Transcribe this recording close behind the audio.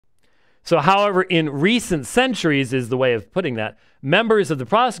So however, in recent centuries is the way of putting that, members of the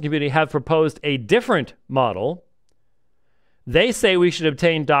Protestant community have proposed a different model. They say we should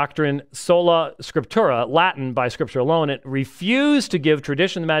obtain doctrine sola scriptura, Latin by scripture alone, and refuse to give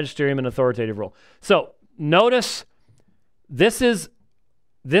tradition, the magisterium, an authoritative role. So notice this is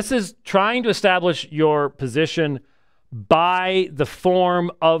trying to establish your position by the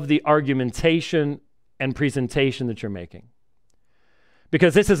form of the argumentation and presentation that you're making.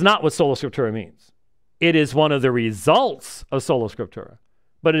 Because this is not what sola scriptura means. It is one of the results of sola scriptura,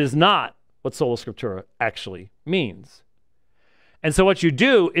 but it is not what sola scriptura actually means. And so what you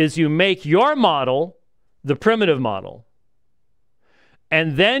do is you make your model the primitive model.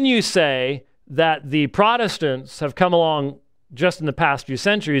 And then you say that the Protestants have come along just in the past few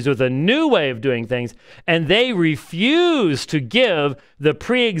centuries with a new way of doing things, and they refuse to give the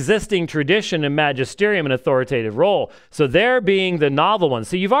pre-existing tradition and magisterium an authoritative role. So they're being the novel ones.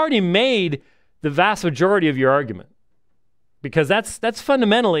 So you've already made the vast majority of your argument, because that's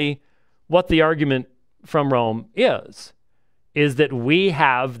fundamentally what the argument from Rome is that we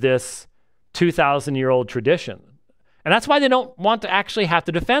have this 2,000-year-old tradition. And that's why they don't want to actually have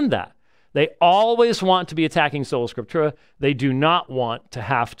to defend that. They always want to be attacking sola scriptura. They do not want to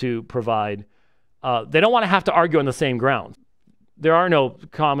have to provide, they don't want to have to argue on the same ground. There are no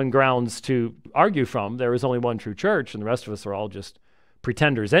common grounds to argue from. There is only one true church, and the rest of us are all just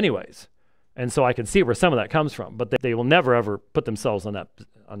pretenders anyways. And so I can see where some of that comes from, but they will never, ever put themselves on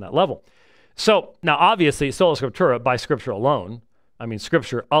that level. So now, obviously, sola scriptura by scripture alone, I mean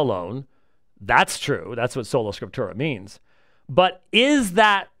scripture alone, that's true. That's what sola scriptura means. But is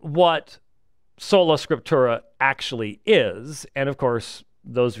that what sola scriptura actually is? And of course,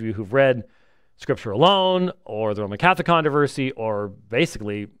 those of you who've read Scripture Alone or the Roman Catholic controversy, or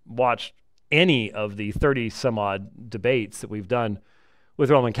basically watched any of the 30 some odd debates that we've done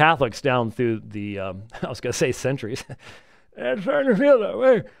with Roman Catholics down through the, I was going to say centuries. It's starting to feel that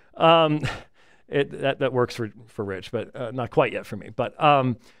way. That works for Rich, but not quite yet for me.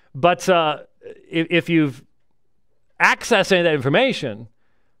 But if you've access any of that information,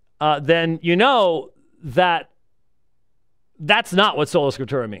 then you know that that's not what sola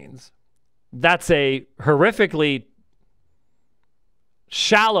scriptura means. That's a horrifically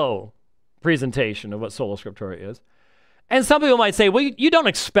shallow presentation of what sola scriptura is. And some people might say, well, you don't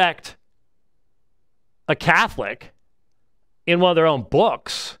expect a Catholic in one of their own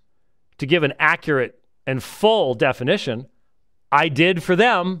books to give an accurate and full definition. I did for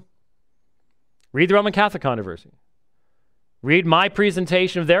them. Read the Roman Catholic controversy. Read my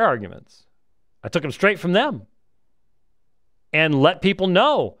presentation of their arguments. I took them straight from them and let people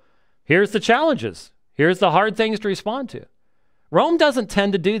know, here's the challenges. Here's the hard things to respond to. Rome doesn't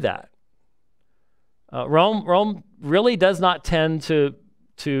tend to do that. Rome really does not tend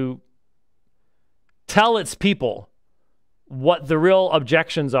to tell its people what the real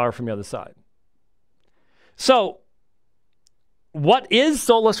objections are from the other side. So, what is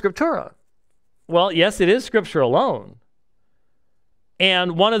sola scriptura? Well, yes, it is scripture alone.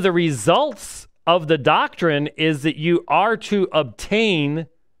 And one of the results of the doctrine is that you are to obtain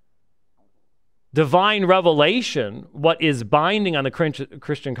divine revelation, what is binding on the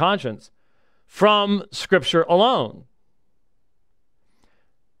Christian conscience, from Scripture alone.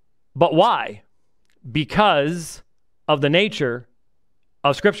 But why? Because of the nature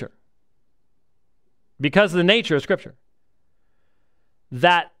of Scripture. Because of the nature of Scripture.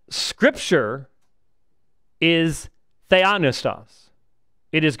 That Scripture is theopneustos.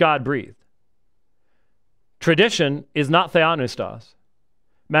 It is God-breathed. Tradition is not theopneustos.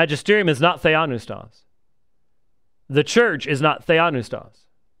 Magisterium is not theopneustos. The church is not theopneustos.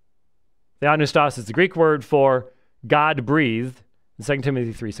 Theopneustos is the Greek word for God-breathed in 2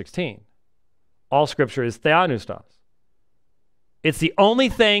 Timothy 3:16. All Scripture is theopneustos. It's the only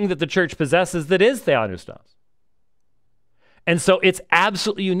thing that the church possesses that is theopneustos. And so it's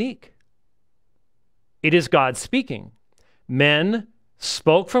absolutely unique. It is God speaking. Men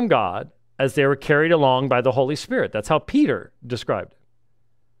spoke from God as they were carried along by the Holy Spirit. That's how Peter described it.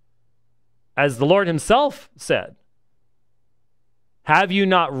 As the Lord himself said, have you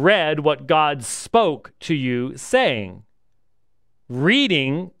not read what God spoke to you, saying?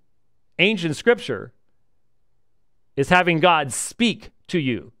 Reading ancient Scripture is having God speak to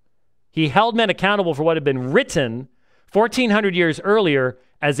you. He held men accountable for what had been written 1,400 years earlier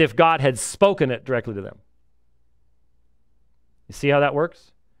as if God had spoken it directly to them. You see how that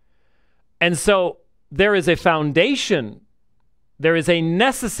works? And so there is a foundation, there is a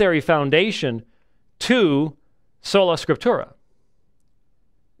necessary foundation to sola scriptura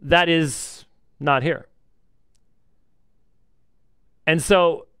that is not here. And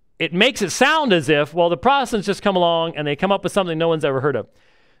so it makes it sound as if, well, the Protestants just come along and they come up with something no one's ever heard of.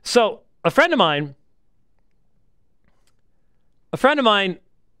 So a friend of mine,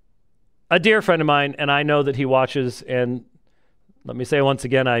 a dear friend of mine, and I know that he watches, and let me say once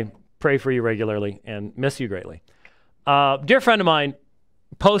again, I pray for you regularly and miss you greatly. Dear friend of mine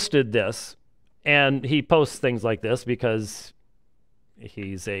posted this, and he posts things like this because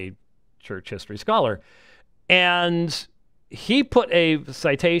he's a church history scholar. And he put a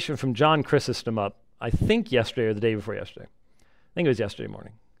citation from John Chrysostom up, I think yesterday or the day before yesterday. I think it was yesterday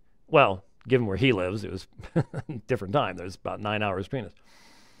morning. Well, given where he lives, it was a different time. There's about 9 hours between us.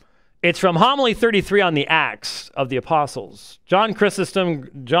 It's from Homily 33 on the Acts of the Apostles. John Chrysostom,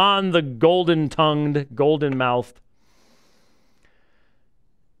 John the golden-tongued, golden-mouthed.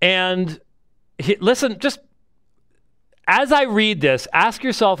 And listen, just as I read this, ask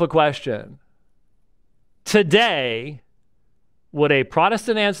yourself a question. Today, would a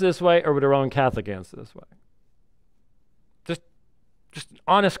Protestant answer this way, or would a Roman Catholic answer this way? Just an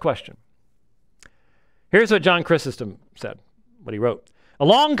honest question. Here's what John Chrysostom said, what he wrote.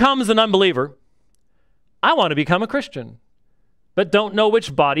 Along comes an unbeliever. I want to become a Christian, but don't know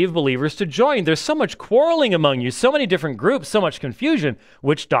which body of believers to join. There's so much quarreling among you, so many different groups, so much confusion.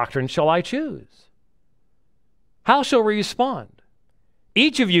 Which doctrine shall I choose? How shall we respond?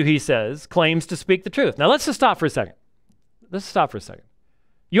 Each of you, he says, claims to speak the truth. Now let's just stop for a second.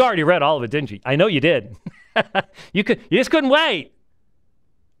 You already read all of it, didn't you? I know you did. You just couldn't wait.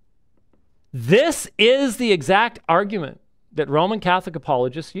 This is the exact argument that Roman Catholic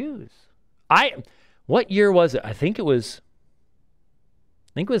apologists use. What year was it? I think it was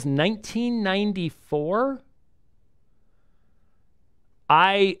 1994.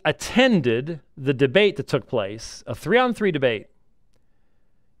 I attended the debate that took place, a 3-on-3 debate,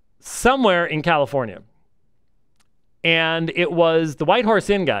 somewhere in California. And it was the White Horse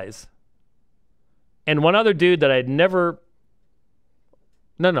Inn guys and one other dude that I'd never...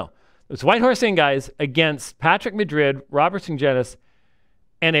 No. It was White Horse Inn guys against Patrick Madrid, Robert Sungenis,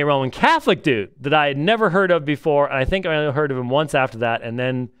 and a Roman Catholic dude that I had never heard of before. And I think I only heard of him once after that. And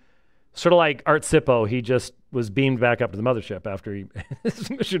then, sort of like Art Sippo, he just was beamed back up to the mothership after his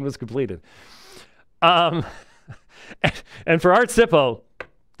mission was completed. And for Art Sippo,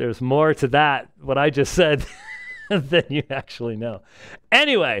 there's more to that, what I just said, than you actually know.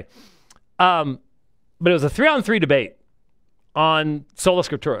 Anyway, but it was a 3-on-3 debate on Sola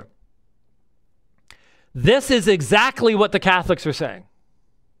Scriptura. This is exactly what the Catholics are saying.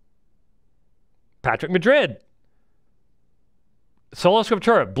 Patrick Madrid, Sola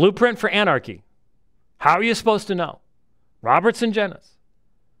Scriptura, blueprint for anarchy. How are you supposed to know? Robert Sungenis,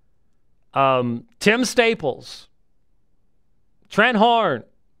 Tim Staples, Trent Horn,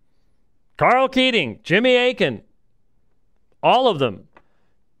 Carl Keating, Jimmy Akin, all of them.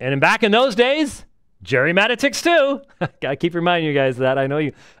 And back in those days, Jerry Matitix too. I keep reminding you guys of that. I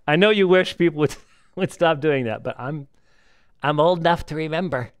know you wish people would stop doing that, but I'm old enough to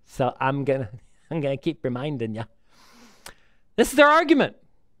remember, so I'm gonna keep reminding you. This is their argument.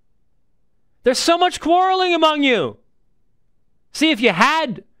 There's so much quarreling among you. See, if you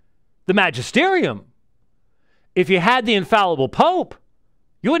had the magisterium, if you had the infallible Pope,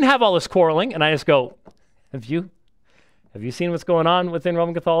 you wouldn't have all this quarreling. And I just go, have you seen what's going on within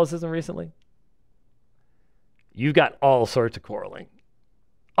Roman Catholicism recently? You've got all sorts of quarreling.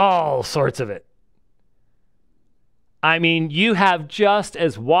 All sorts of it. I mean, you have just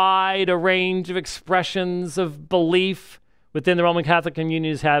as wide a range of expressions of belief within the Roman Catholic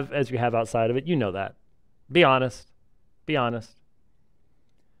community as you have outside of it. You know that. Be honest. Be honest.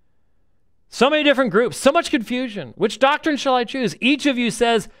 So many different groups, so much confusion. Which doctrine shall I choose? Each of you,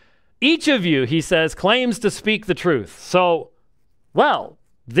 he says, claims to speak the truth. So, well,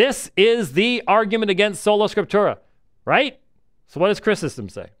 this is the argument against Sola Scriptura, right? So what does Chrysostom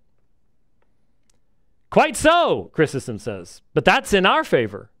say? Quite so, Chrysostom says, but that's in our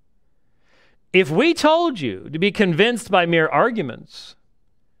favor. If we told you to be convinced by mere arguments,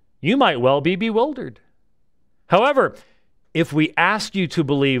 you might well be bewildered. However, if we asked you to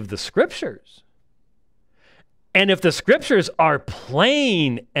believe the Scriptures, and if the Scriptures are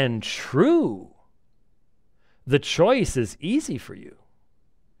plain and true, the choice is easy for you.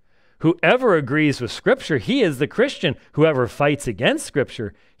 Whoever agrees with Scripture, he is the Christian. Whoever fights against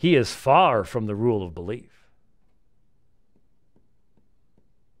Scripture, he is far from the rule of belief.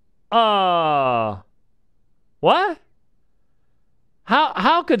 What?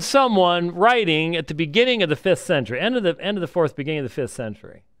 How could someone writing at the beginning of the 5th century, end of the 4th, beginning of the 5th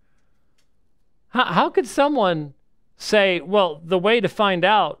century, how could someone say, well, the way to find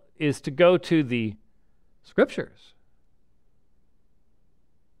out is to go to the Scriptures?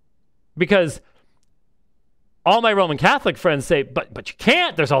 Because all my Roman Catholic friends say, but you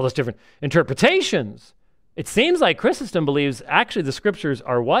can't. There's all those different interpretations. It seems like Chrysostom believes actually the scriptures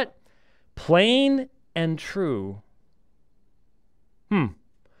are what? Plain and true.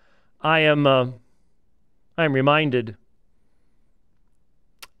 I am reminded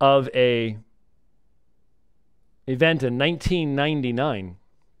of a event in 1999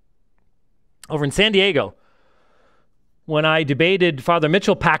 over in San Diego when I debated Father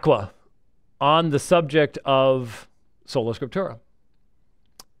Mitchell Pacwa on the subject of Sola Scriptura.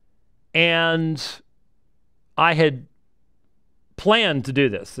 And I had planned to do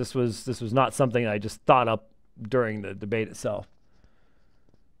this. This was not something I just thought up during the debate itself.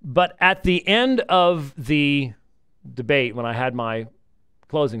 But at the end of the debate, when I had my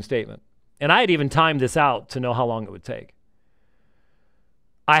closing statement, and I had even timed this out to know how long it would take,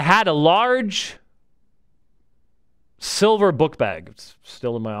 I had a large silver book bag. It's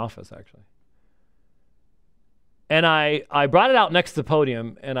still in my office, actually. And I brought it out next to the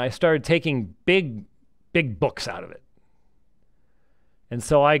podium, and I started taking big books out of it. And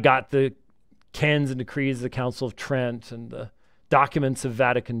so I got the Canons and Decrees of the Council of Trent and the documents of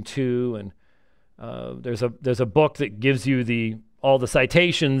Vatican II, and there's a book that gives you all the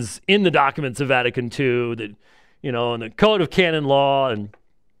citations in the documents of Vatican II, that, and the Code of Canon Law, and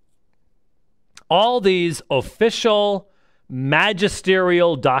all these official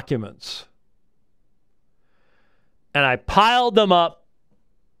magisterial documents. And I piled them up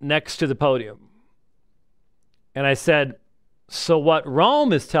next to the podium. And I said, so what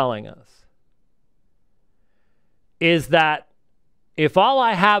Rome is telling us is that if all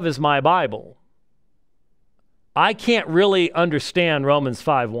I have is my Bible, I can't really understand Romans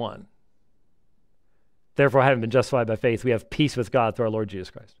 5:1. Therefore, having been justified by faith, we have peace with God through our Lord Jesus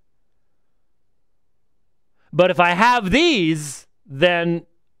Christ. But if I have these, then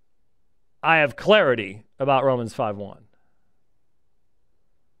I have clarity about Romans 5:1.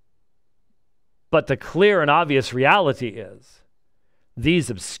 But the clear and obvious reality is these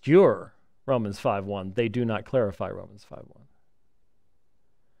obscure Romans 5:1. They do not clarify Romans 5:1.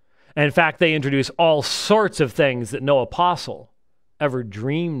 And in fact, they introduce all sorts of things that no apostle ever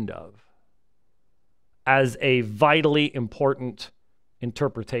dreamed of as a vitally important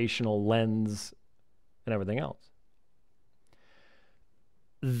interpretational lens and everything else.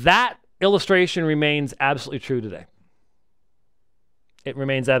 That illustration remains absolutely true today. It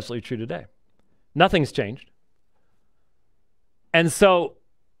remains absolutely true today. Nothing's changed. And so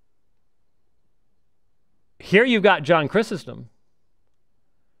here you've got John Chrysostom,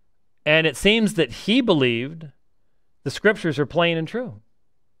 and it seems that he believed the scriptures are plain and true.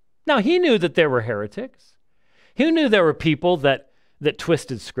 Now, he knew that there were heretics. He knew there were people that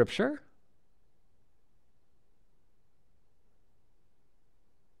twisted scripture.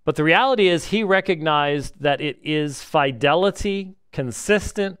 But the reality is he recognized that it is fidelity,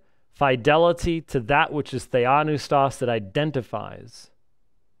 consistent fidelity to that which is theopneustos that identifies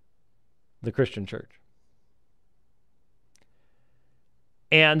the Christian church.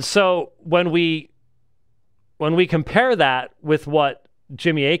 And so when we compare that with what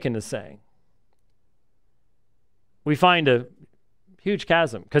Jimmy Akin is saying, we find a huge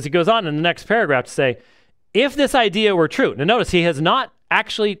chasm, because he goes on in the next paragraph to say, if this idea were true, now notice he has not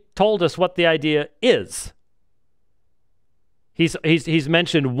actually told us what the idea is. He's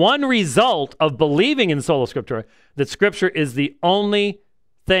mentioned one result of believing in Sola Scriptura, that Scripture is the only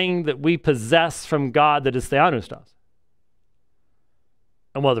thing that we possess from God that is theopneustos.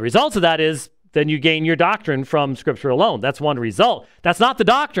 And one of the results of that is then you gain your doctrine from Scripture alone. That's one result. That's not the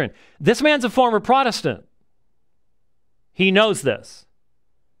doctrine. This man's a former Protestant. He knows this.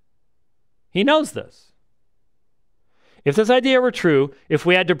 He knows this. If this idea were true, if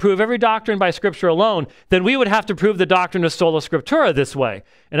we had to prove every doctrine by Scripture alone, then we would have to prove the doctrine of Sola Scriptura this way.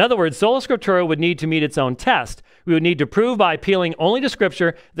 In other words, Sola Scriptura would need to meet its own test. We would need to prove by appealing only to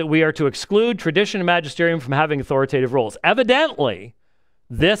Scripture that we are to exclude tradition and magisterium from having authoritative roles. Evidently,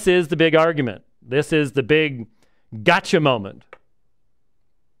 this is the big argument. This is the big gotcha moment.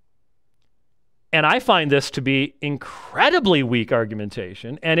 And I find this to be incredibly weak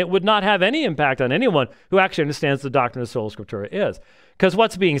argumentation, and it would not have any impact on anyone who actually understands the doctrine of Sola Scriptura is. Because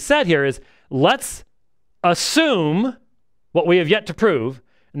what's being said here is, let's assume what we have yet to prove,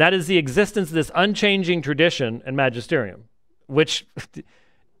 and that is the existence of this unchanging tradition and magisterium, which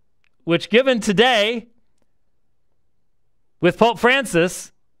given today with Pope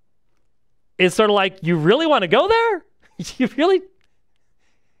Francis is sort of like, you really want to go there? You really...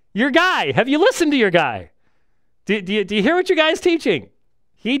 Your guy, have you listened to your guy? Do you hear what your guy's teaching?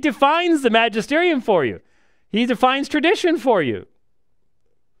 He defines the magisterium for you. He defines tradition for you.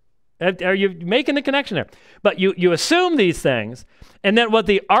 Are you making the connection there? But you assume these things, and then what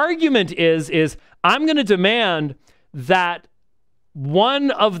the argument is I'm going to demand that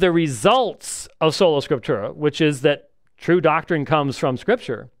one of the results of Sola Scriptura, which is that true doctrine comes from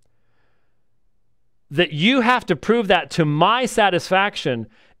Scripture, that you have to prove that to my satisfaction,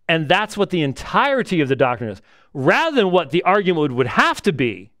 and that's what the entirety of the doctrine is, rather than what the argument would have to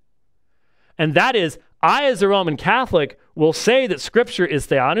be. And that is, I as a Roman Catholic will say that Scripture is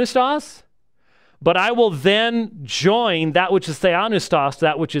theopneustos, but I will then join that which is theopneustos to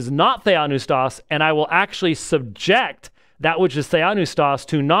that which is not theopneustos, and I will actually subject that which is theopneustos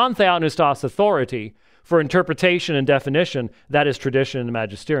to non-theopneustos authority for interpretation and definition, that is tradition and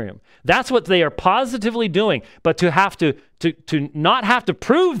magisterium. That's what they are positively doing, but to not have to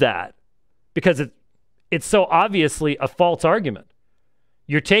prove that, because it's so obviously a false argument.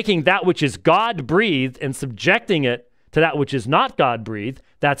 You're taking that which is God-breathed and subjecting it to that which is not God-breathed.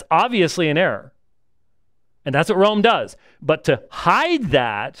 That's obviously an error. And that's what Rome does. But to hide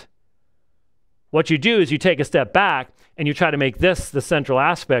that, what you do is you take a step back and you try to make this the central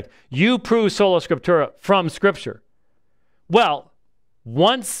aspect. You prove Sola Scriptura from Scripture. Well,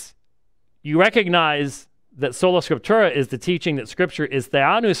 once you recognize that Sola Scriptura is the teaching that Scripture is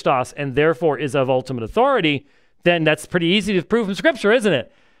theopneustos and therefore is of ultimate authority, then that's pretty easy to prove from Scripture, isn't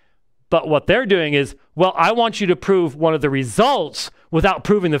it? But what they're doing is, well, I want you to prove one of the results without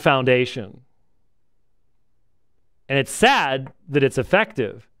proving the foundation. And it's sad that it's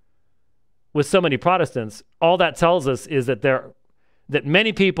effective with so many Protestants. All that tells us is that that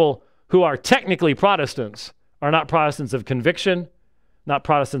many people who are technically Protestants are not Protestants of conviction, not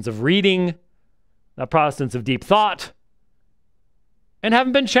Protestants of reading, not Protestants of deep thought, and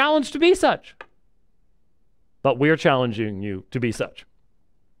haven't been challenged to be such. But we're challenging you to be such.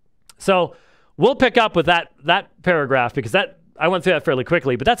 So we'll pick up with that paragraph, because I went through that fairly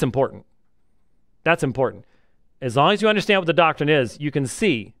quickly, but that's important. That's important. As long as you understand what the doctrine is, you can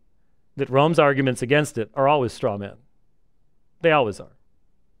see that Rome's arguments against it are always straw men. They always are.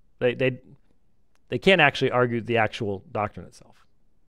 They can't actually argue the actual doctrine itself.